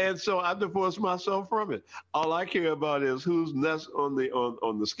 And so I divorced myself from it. All I care about is who's next on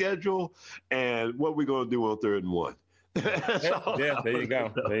the schedule and what we're going to do on 3rd and 1. There you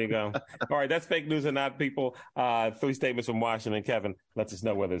go. All right, that's fake news or not, people. 3 statements from Washington. Kevin lets us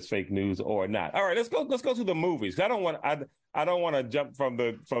know whether it's fake news or not. All right, let's go to the movies. I don't want to jump from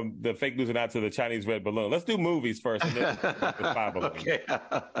the fake news or not to the Chinese red balloon. Let's do movies first. And then okay.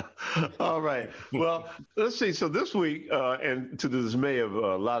 All right. Well, let's see. So this week, and to the dismay of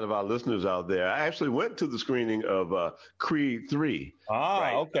a lot of our listeners out there, I actually went to the screening of Creed 3.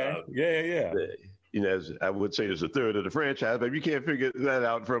 Okay. Yeah. As I would say, it's a third of the franchise, but you can't figure that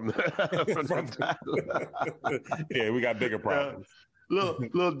out from the title. Yeah, we got bigger problems.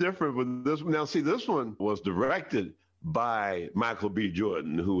 Little different with this one. Now, see, this one was directed by Michael B.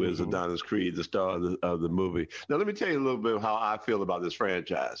 Jordan, who is Adonis Creed, the star of the movie. Now, let me tell you a little bit of how I feel about this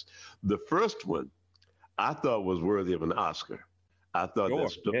franchise. The first one, I thought was worthy of an Oscar. I thought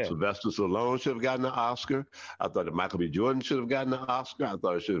that Sylvester Stallone should have gotten an Oscar. I thought that Michael B. Jordan should have gotten an Oscar. I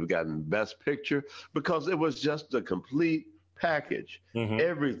thought it should have gotten Best Picture because it was just a complete package.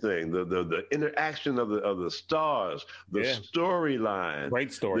 Everything, the interaction of the stars, the storyline. Great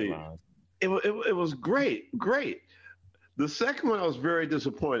storyline. It was great. The second one, I was very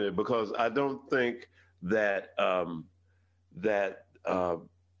disappointed because I don't think that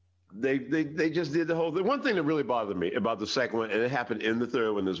they just did the whole thing. One thing that really bothered me about the second one, and it happened in the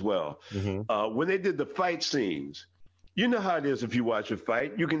third one as well, when they did the fight scenes, you know how it is if you watch a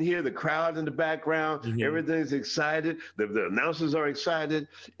fight. You can hear the crowd in the background. Everything's excited. The announcers are excited.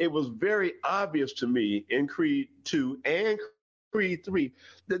 It was very obvious to me in Creed 2 and Creed 3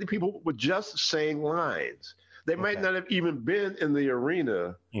 that the people were just saying lines. They might not have even been in the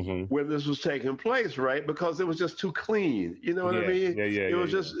arena where this was taking place, right? Because it was just too clean. You know what I mean? It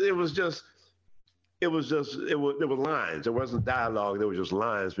were lines. There wasn't dialogue. There were just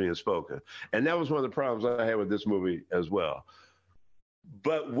lines being spoken. And that was one of the problems I had with this movie as well.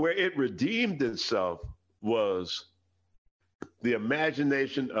 But where it redeemed itself was the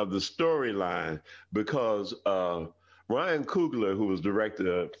imagination of the storyline, because Ryan Coogler, who was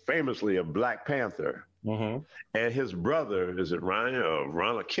director famously of Black Panther, and his brother, is it Ryan or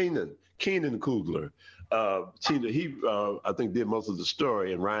Ronald Keenan Coogler? He, I think, did most of the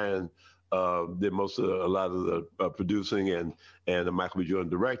story, and Ryan did a lot of the producing, and Michael B. Jordan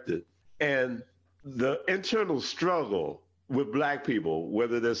directed. And the internal struggle with black people,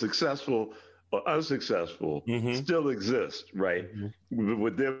 whether they're successful or unsuccessful, still exist, right?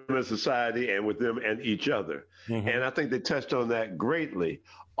 With them in society and with them and each other. And I think they touched on that greatly.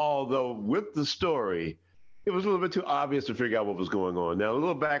 Although with the story, it was a little bit too obvious to figure out what was going on. Now, a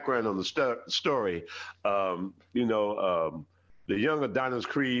little background on the story. The young Adonis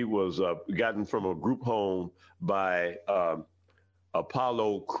Creed was gotten from a group home by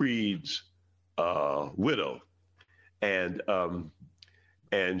Apollo Creed's widow.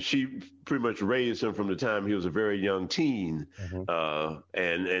 And she pretty much raised him from the time he was a very young teen. And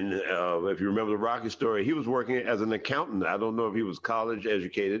if you remember the Rocky story, he was working as an accountant. I don't know if he was college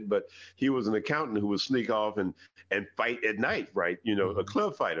educated, but he was an accountant who would sneak off and fight at night, right? A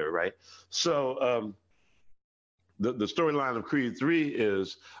club fighter, right? So the storyline of Creed 3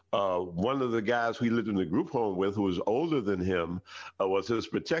 is one of the guys who he lived in the group home with, who was older than him, was his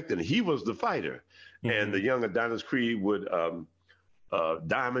protector. He was the fighter. And the young Adonis Creed would...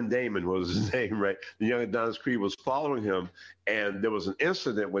 Diamond Damon was his name, right? The young Adonis Creed was following him, and there was an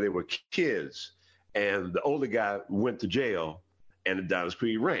incident where they were kids, and the older guy went to jail, and Adonis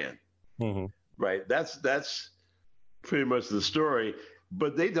Creed ran. Right? That's pretty much the story,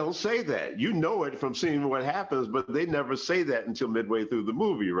 but they don't say that. You know it from seeing what happens, but they never say that until midway through the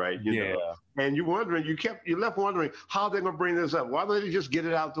movie, right? You know? And you're wondering, you left wondering how they're going to bring this up. Why don't they just get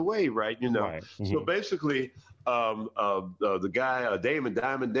it out the way, right? Right. So basically, the guy,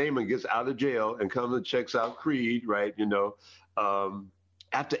 Diamond Damon, gets out of jail and comes and checks out Creed, right?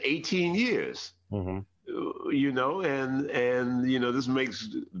 After 18 years, and this makes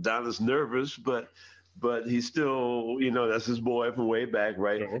Adonis nervous, but he's still, that's his boy from way back,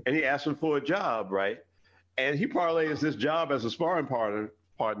 right? And he asks him for a job, right? And he parlays this job as a sparring partner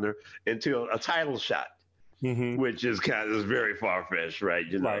into a title shot. Which is very far-fetched, right?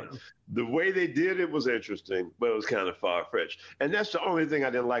 The way they did it was interesting, but it was kind of far-fetched. And that's the only thing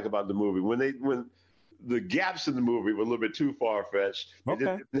I didn't like about the movie. When the gaps in the movie were a little bit too far-fetched. They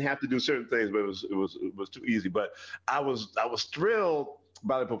didn't have to do certain things, but it was too easy. But I was thrilled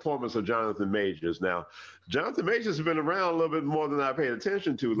by the performance of Jonathan Majors. Now, Jonathan Majors has been around a little bit more than I paid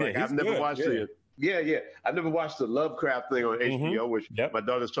attention to. Like, I've never watched it. I never watched the Lovecraft thing on HBO, which my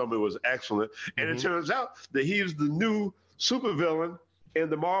daughters told me was excellent. And it turns out that he's the new supervillain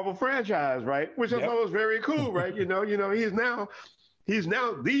in the Marvel franchise, right? Which I thought was very cool, right? He's now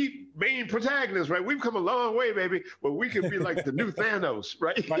the main protagonist, right? We've come a long way, baby, where we can be like the new Thanos,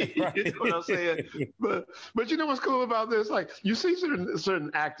 right? You know what I'm saying? But you know what's cool about this? Like, you see certain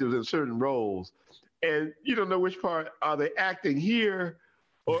actors in certain roles, and you don't know which part are they acting here.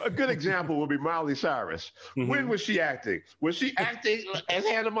 Or a good example would be Miley Cyrus. When was she acting? Was she acting as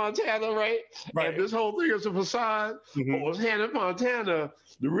Hannah Montana, right? And this whole thing is a facade? Or was Hannah Montana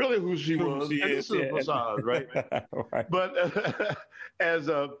really who she was? This is a facade, right? But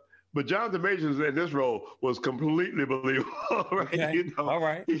but Jonathan Majors in this role was completely believable, right? All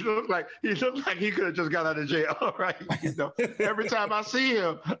right. He looked like he could have just got out of jail, right? Every time I see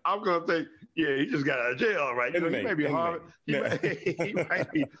him, I'm gonna think, yeah, he just got out of jail, right? He may be hard. He might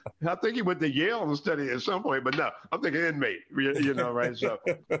be. I think he went to Yale and studied at some point, but no, I'm thinking inmate. Right? So,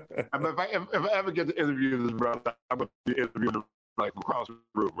 if I ever get to interview this brother, I'm gonna be interviewing him like across the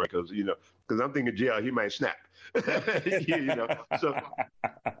room, right? Because I'm thinking jail, he might snap.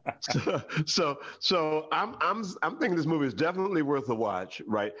 So I'm thinking this movie is definitely worth a watch,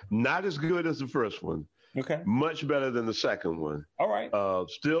 right? Not as good as the first one. Okay. Much better than the second one. All right.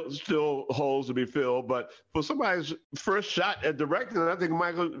 Still holes to be filled, but for somebody's first shot at directing, I think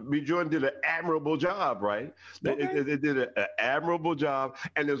Michael B. Jordan did an admirable job, right? Okay. They did an admirable job.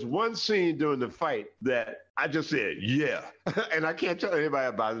 And there's one scene during the fight that I just said, yeah. And I can't tell anybody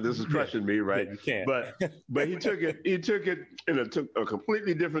about it. This is crushing me, right? Yeah, you can't. But he took it in a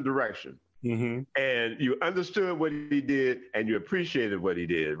completely different direction. And you understood what he did, and you appreciated what he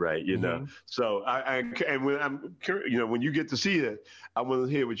did, right? So when you get to see it, I want to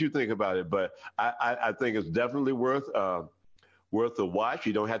hear what you think about it. But I think it's definitely worth a watch.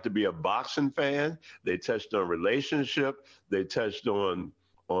 You don't have to be a boxing fan. They touched on relationship. They touched on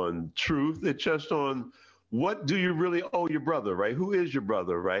truth. They touched on what do you really owe your brother, right? Who is your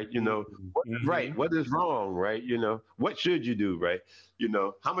brother, right? What is right? What is wrong, right? What should you do, right?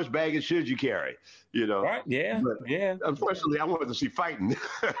 How much baggage should you carry? Right? Yeah. But unfortunately, I wanted to see fighting.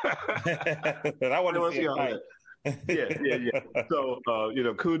 But I want to see fight. Yeah. So,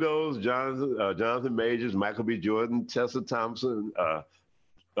 kudos, Jonathan Majors, Michael B. Jordan, Tessa Thompson,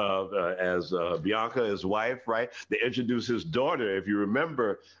 as Bianca, his wife, right? They introduced his daughter. If you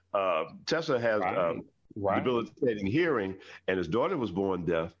remember, Tessa has debilitating hearing, and his daughter was born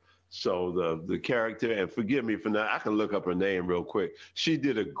deaf. So the character, and forgive me for that, I can look up her name real quick. She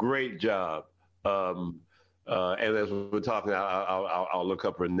did a great job. And as we're talking, I'll look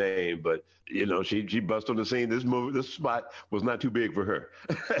up her name. But she bust on the scene. This spot was not too big for her.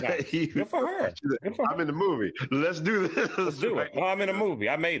 Nice. Good for her. I'm in the movie. Let's do this. Let's do it. Well, I'm in a movie.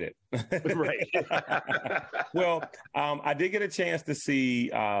 I made it. Right. Well, I did get a chance to see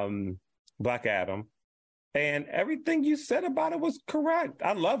Black Adam. And everything you said about it was correct.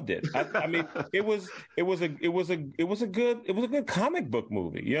 I loved it. I mean, it was a good comic book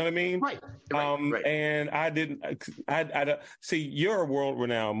movie. You know what I mean? Right. And I see, you're a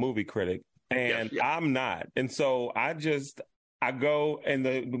world-renowned movie critic, and yes. I'm not. And so I go, and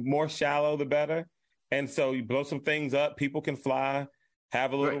the more shallow, the better. And so you blow some things up, people can fly,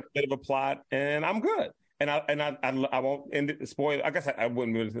 have a little bit of a plot, and I'm good. And I won't end it, spoil. I guess I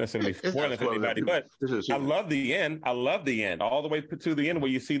wouldn't necessarily spoil it for anybody, but I love the end. I love the end, all the way to the end where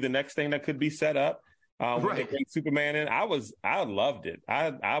you see the next thing that could be set up. When they bring Superman in, I loved it.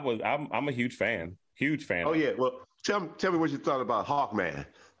 I'm a huge fan. Huge fan. Oh yeah. Well, tell me what you thought about Hawkman.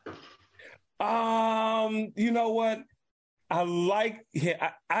 You know what? I like.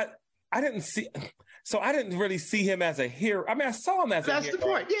 I didn't see. So I didn't really see him as a hero. I mean, I saw him as a hero. That's the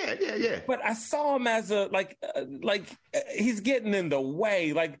point. Yeah. But I saw him as a he's getting in the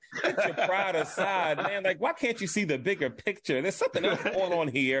way. Like, get your pride aside, man. Like, why can't you see the bigger picture? There's something else going on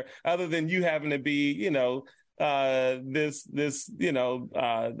here other than you having to be, this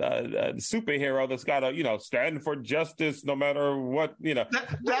superhero that's got to, stand for justice no matter what,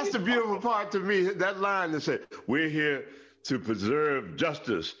 That's the beautiful part to me. That line that said, "We're here to preserve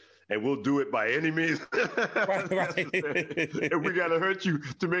justice, and we'll do it by any means." Right. And we got to hurt you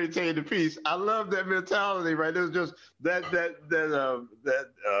to maintain the peace. I love that mentality, right? There's just that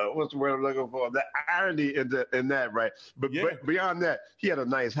what's the word I'm looking for? The irony in that, right? But beyond that, he had a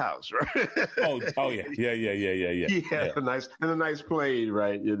nice house, right? Oh yeah. He had a nice plane,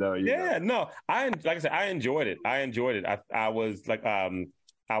 right? No, like I said, I enjoyed it. I was like, I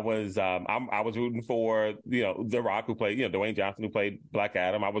was rooting for The Rock, who played Dwayne Johnson, who played Black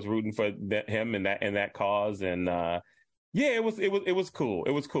Adam. I was rooting for him in that cause, and it was cool.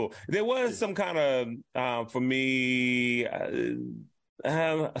 It was cool. There was some kind of for me.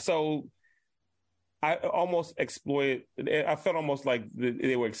 So I almost exploited. I felt almost like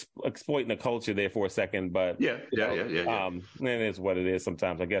they were exploiting the culture there for a second, but yeah. And it is what it is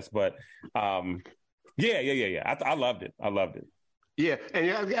sometimes, I guess. But I loved it. I loved it. Yeah, and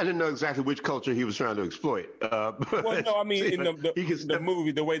I didn't know exactly which culture he was trying to exploit. Well, no, I mean, in the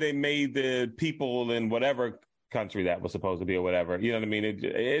movie, the way they made the people in whatever country that was supposed to be or whatever, you know what I mean?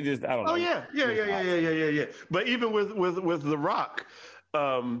 It just, I don't know. Oh, yeah. But even with The Rock,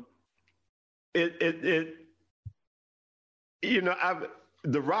 The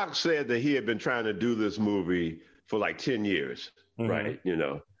Rock said that he had been trying to do this movie for like 10 years, right?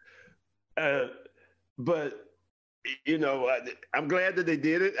 But I'm glad that they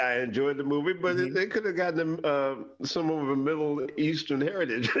did it. I enjoyed the movie, but they could have gotten some of a Middle Eastern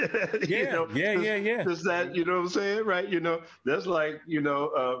heritage. Yeah. Just that, you know what I'm saying? Right? That's like,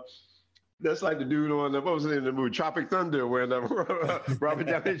 that's like the dude on what was it in the movie Tropic Thunder, where Robert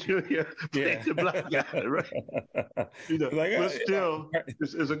Downey Jr. played the black guy, right? But still,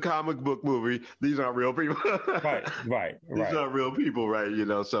 it's a comic book movie. These aren't real people. Right. These aren't real people, right?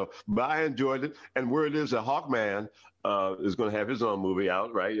 So, but I enjoyed it. And where it is that Hawkman is going to have his own movie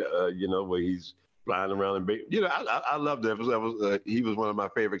out, right? Where he's flying around and I loved it. He was one of my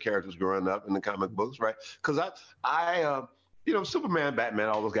favorite characters growing up in the comic books, right? Because I Superman, Batman,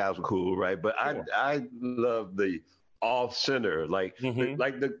 all those guys were cool, right? But sure. I love the off-center, like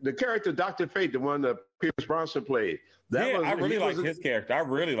the character Dr. Fate, the one that Pierce Brosnan played. I really liked his character. I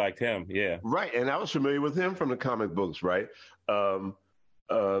really liked him. Yeah. Right, and I was familiar with him from the comic books, right? The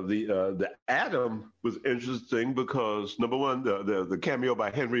Atom was interesting because number one, the cameo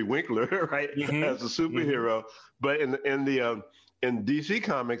by Henry Winkler, right, as a superhero, but in DC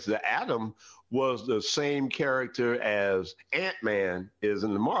Comics, the Atom was the same character as Ant-Man is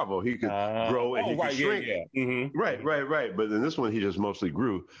in the Marvel. He could grow and he could shrink. Yeah. Mm-hmm. Right. But in this one, he just mostly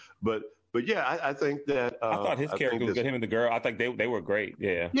grew. But yeah, I think that I thought his character was good. Him and the girl, I think they were great.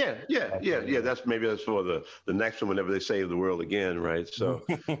 Yeah. That's for the next one whenever they save the world again, right? So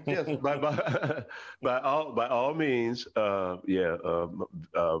yes, by all means,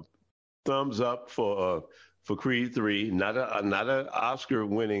 thumbs up for Creed 3. Not an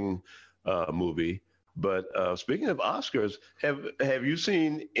Oscar-winning movie, but speaking of Oscars, have you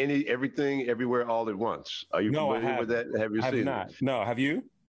seen Everything Everywhere All at Once? Are you familiar with that? Have you seen not. it? No, have you?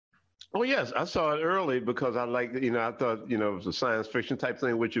 Oh yes, I saw it early because I liked, I thought, it was a science fiction type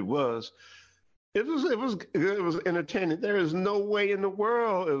thing, which it was. It was entertaining. There is no way in the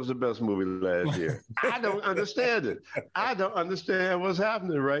world it was the best movie last year. I don't understand it. I don't understand what's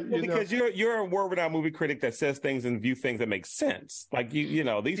happening, right? Well, because you're a world-renowned movie critic that says things and view things that make sense. Like these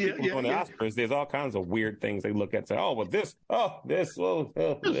people doing the Oscars, there's all kinds of weird things they look at and say, oh, well, this. The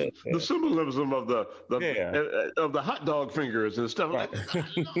symbolism of the hot dog fingers and stuff like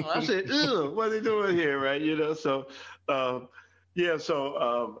that. I said, ew, what are they doing here, right? So.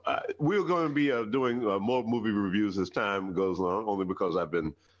 We're going to be doing more movie reviews as time goes on, only because I've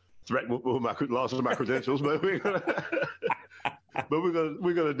been threatened with my loss of my credentials. But we're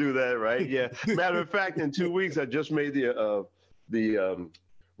gonna do that, right? Yeah. Matter of fact, in 2 weeks, I just made the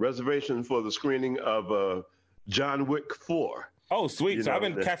reservation for the screening of John Wick 4. Oh, sweet! So I've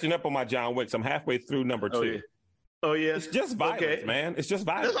been catching up on my John Wicks. I'm halfway through number 2. Oh yeah. It's just violence, man. It's just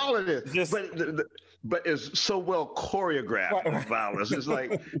violence. That's all it is. But it's so well choreographed violence. It's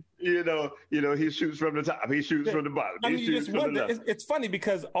like, he shoots from the top, he shoots from the bottom. It's funny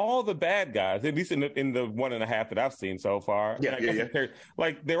because all the bad guys, at least in the 1.5 that I've seen so far,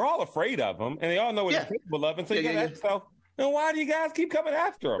 like they're all afraid of him and they all know what he's capable of. And so you got to ask yourself, then why do you guys keep coming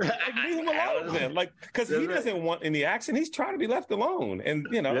after him? Like, leave him alone then. Like, because he doesn't want any action. He's trying to be left alone. And,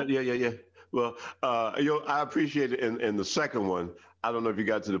 Yeah. Well, I appreciate it in the second one. I don't know if you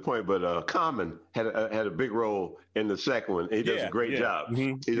got to the point, but Common had a big role in the second one. He does a great job.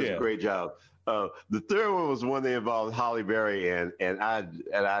 Mm-hmm. He does a great job. The third one was the one that involved Halle Berry, and I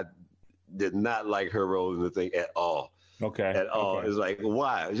did not like her role in the thing at all. Okay. At all. Okay. It's like,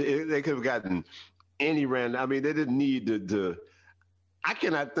 why? They could have gotten any random. I mean, they didn't need to. I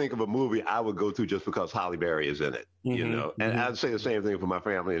cannot think of a movie I would go to just because Halle Berry is in it, And I'd say the same thing for my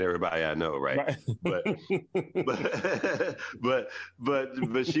family and everybody I know, right? But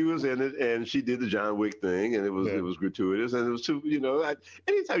she was in it and she did the John Wick thing, and it was gratuitous, and it was too,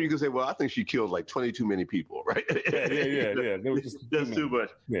 anytime you can say, well, I think she killed like 20 too many people, right? Yeah. That's too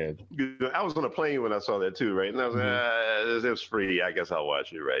much. Yeah. I was on a plane when I saw that too, right? And I was like, it's free. I guess I'll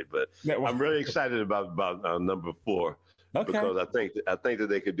watch it, right? But I'm really excited about number 4. Okay. Because I think that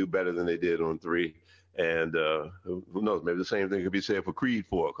they could do better than they did on 3, and who knows? Maybe the same thing could be said for Creed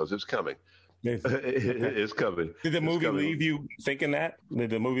 4 because it's coming. It's coming. Did the movie leave you thinking that?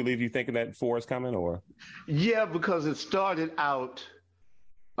 Did the movie leave you thinking that 4 is coming, or? Yeah, because it started out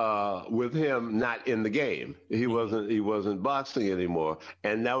with him not in the game. He wasn't boxing anymore,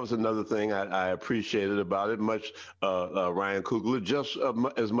 and that was another thing I appreciated about it. Ryan Coogler, just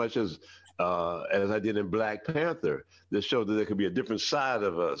as much as I did in Black Panther, that showed that there could be a different side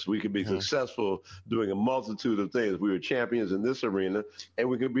of us. We could be successful doing a multitude of things. We were champions in this arena, and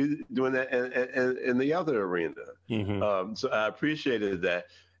we could be doing that in the other arena. Mm-hmm. So I appreciated that.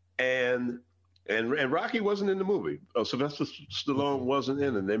 And Rocky wasn't in the movie. Sylvester Stallone wasn't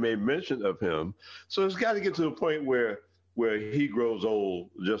in it. They made mention of him. So it's got to get to a point where he grows old,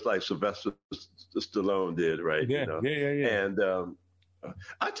 just like Sylvester Stallone did, right? Yeah. And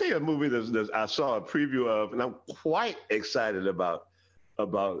I'll tell you a movie that I saw a preview of, and I'm quite excited about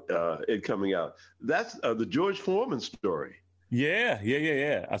it coming out. That's the George Foreman story. Yeah.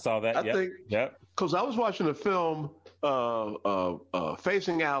 I saw that. I think, because I was watching a film,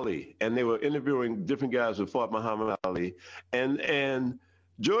 Facing Ali, and they were interviewing different guys who fought Muhammad Ali, and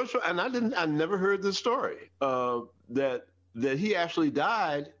George, and I never heard this story that he actually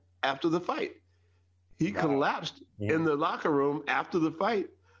died after the fight. He collapsed in the locker room after the fight,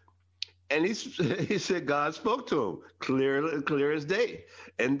 and he said God spoke to him clear as day,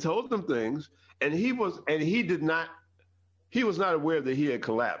 and told him things, and he was not aware that he had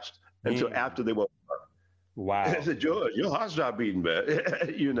collapsed until after they woke up. Wow! And I said, George, your heart's not beating, man.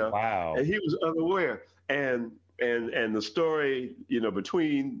 Wow! And he was unaware, and the story,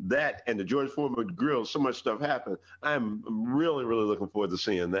 between that and the George Foreman grill, so much stuff happened. I'm really, really looking forward to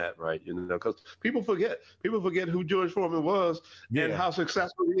seeing that, right? Because people forget who George Foreman was and how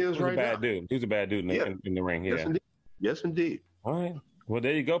successful he is right now. He was a bad dude in the ring. Yeah. Yes, indeed. All right. Well,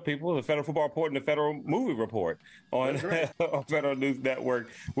 there you go, people. The Federal Football Report and the Federal Movie Report on Federal News Network.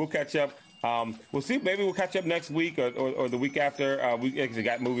 We'll catch up. We'll see. Maybe we'll catch up next week or the week after. We actually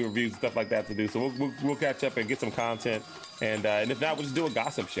got movie reviews and stuff like that to do. So we'll catch up and get some content. And if not, we'll just do a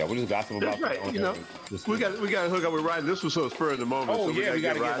gossip show. We'll just gossip about. That's right. We got to hook up with Rodney. This was so spur of the moment. Oh, so we got to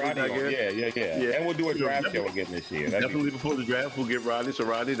get Rodney on. Yeah. And we'll do a draft show again this year. Definitely before the draft, we'll get Rodney. So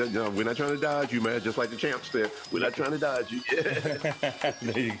Rodney, we're not trying to dodge you, man. Just like the champs there, we're not trying to dodge you.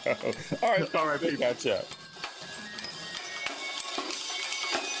 There you go. All right, people. Catch up.